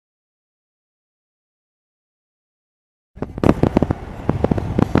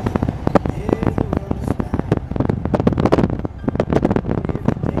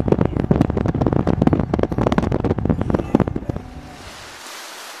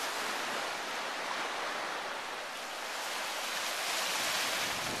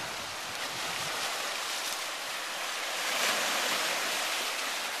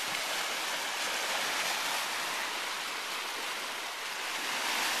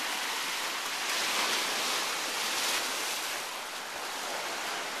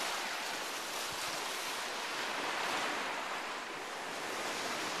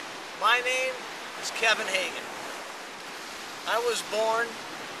My name is Kevin Hagen. I was born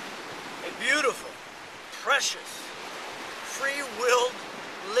a beautiful, precious, free-willed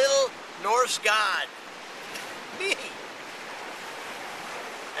little Norse god. Me.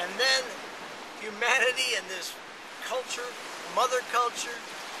 And then humanity and this culture, mother culture,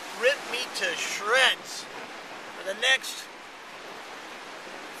 ripped me to shreds for the next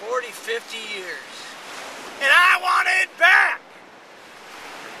 40, 50 years. And I want it back!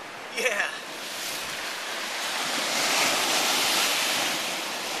 Yeah.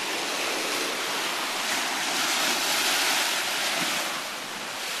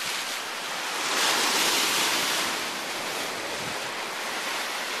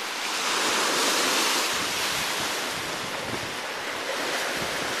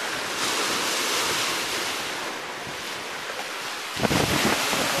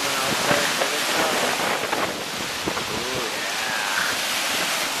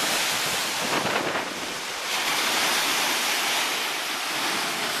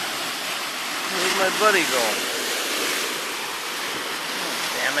 Where'd my buddy go? Oh,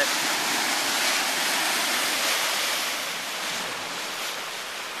 damn it.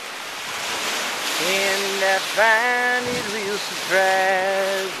 And I find it real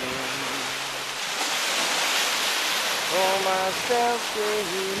surprising for myself to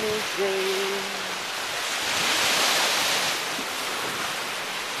hear me say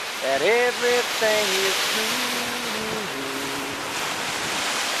that everything is true.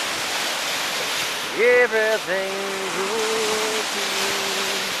 Everything's good to you.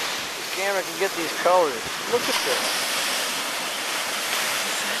 The camera can get these colors. Look at this.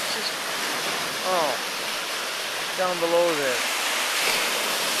 That's just, oh, down below there.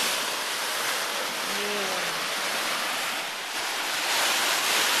 Yeah.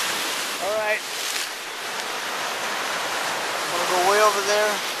 All right. I'm gonna go way over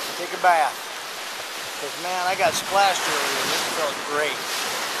there and take a bath. Because man, I got splashed earlier. This felt great.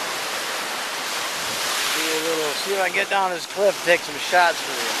 See if I can get down this cliff and take some shots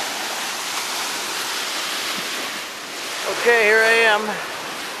for you. Okay, here I am.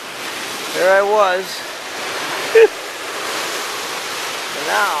 There I was. And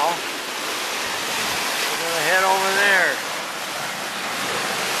now, we're going to head over there.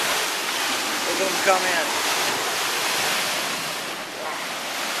 Look at them come in.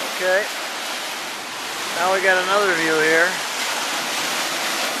 Okay. Now we got another view here.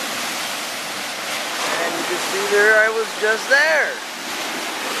 You see there, I was just there.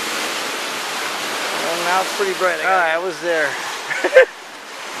 Well, now it's pretty bright. I was there.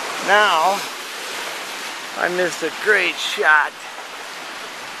 Now, I missed a great shot.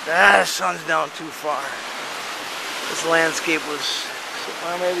 The sun's down too far. This landscape was,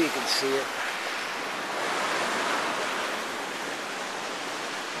 well, maybe you can see it.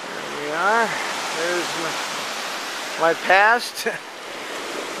 There we are. There's my past.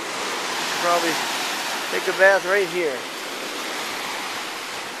 Probably take a bath right here.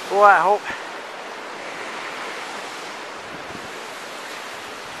 Boy, I hope.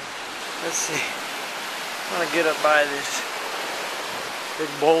 Let's see. I'm gonna get up by this big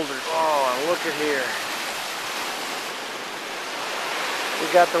boulder. Oh, look at here. We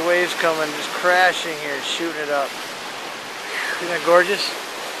got the waves coming, just crashing here, shooting it up. Isn't that gorgeous?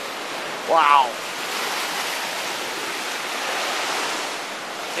 Wow.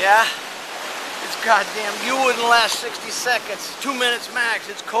 Yeah. Goddamn, you wouldn't last 60 seconds. 2 minutes max.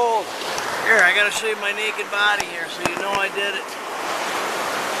 It's cold. Here, I gotta show you my naked body here so you know I did it.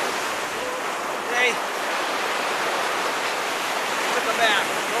 Okay. Took a bath.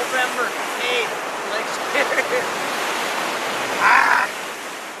 November 8th. Next year.